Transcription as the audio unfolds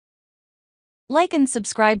Like and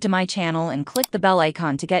subscribe to my channel and click the bell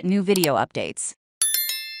icon to get new video updates.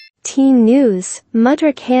 Team news: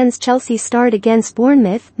 Mudryk hands Chelsea start against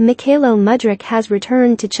Bournemouth. Mykhaylo Mudryk has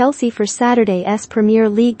returned to Chelsea for Saturday's Premier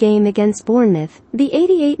League game against Bournemouth. The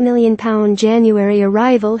 £88 million January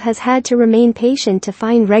arrival has had to remain patient to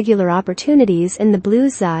find regular opportunities in the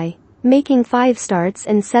Blues' eye, making 5 starts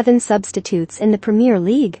and 7 substitutes in the Premier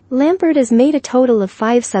League. Lampard has made a total of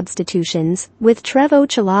 5 substitutions, with Trevoh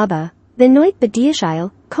Chalobah, Benoit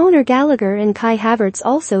Badiashile, Conor, Gallagher and Havertz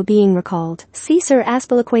also being recalled. Cesar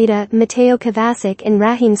Azpilicueta, Mateo Kovacic and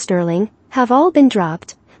Raheem Sterling have all been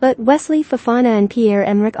dropped, but Wesley Fofana and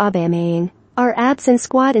Pierre-Emerick Aubameyang are absent.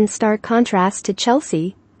 Squad in stark contrast to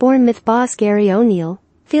Chelsea, Bournemouth boss Gary O'Neill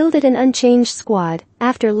fielded an unchanged squad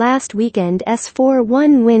after last weekend's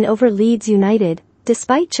 4-1 win over Leeds United,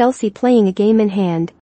 despite Chelsea playing a game in hand.